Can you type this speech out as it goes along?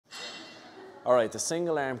All right, the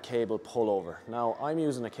single arm cable pullover. Now, I'm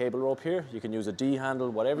using a cable rope here. You can use a D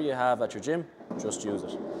handle, whatever you have at your gym, just use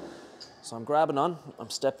it. So I'm grabbing on,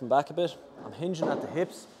 I'm stepping back a bit, I'm hinging at the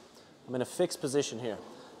hips, I'm in a fixed position here.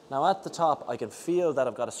 Now at the top, I can feel that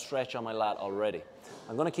I've got a stretch on my lat already.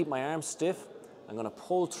 I'm gonna keep my arms stiff, I'm gonna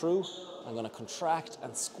pull through, I'm gonna contract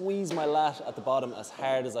and squeeze my lat at the bottom as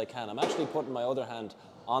hard as I can. I'm actually putting my other hand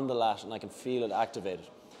on the lat and I can feel it activated.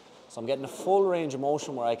 So I'm getting a full range of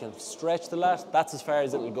motion where I can stretch the lat, that's as far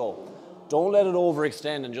as it'll go. Don't let it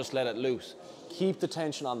overextend and just let it loose. Keep the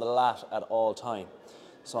tension on the lat at all time.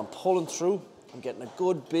 So I'm pulling through, I'm getting a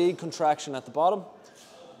good big contraction at the bottom,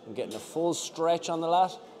 I'm getting a full stretch on the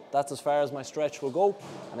lat, that's as far as my stretch will go.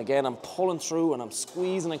 And again, I'm pulling through and I'm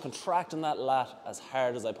squeezing and contracting that lat as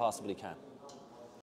hard as I possibly can.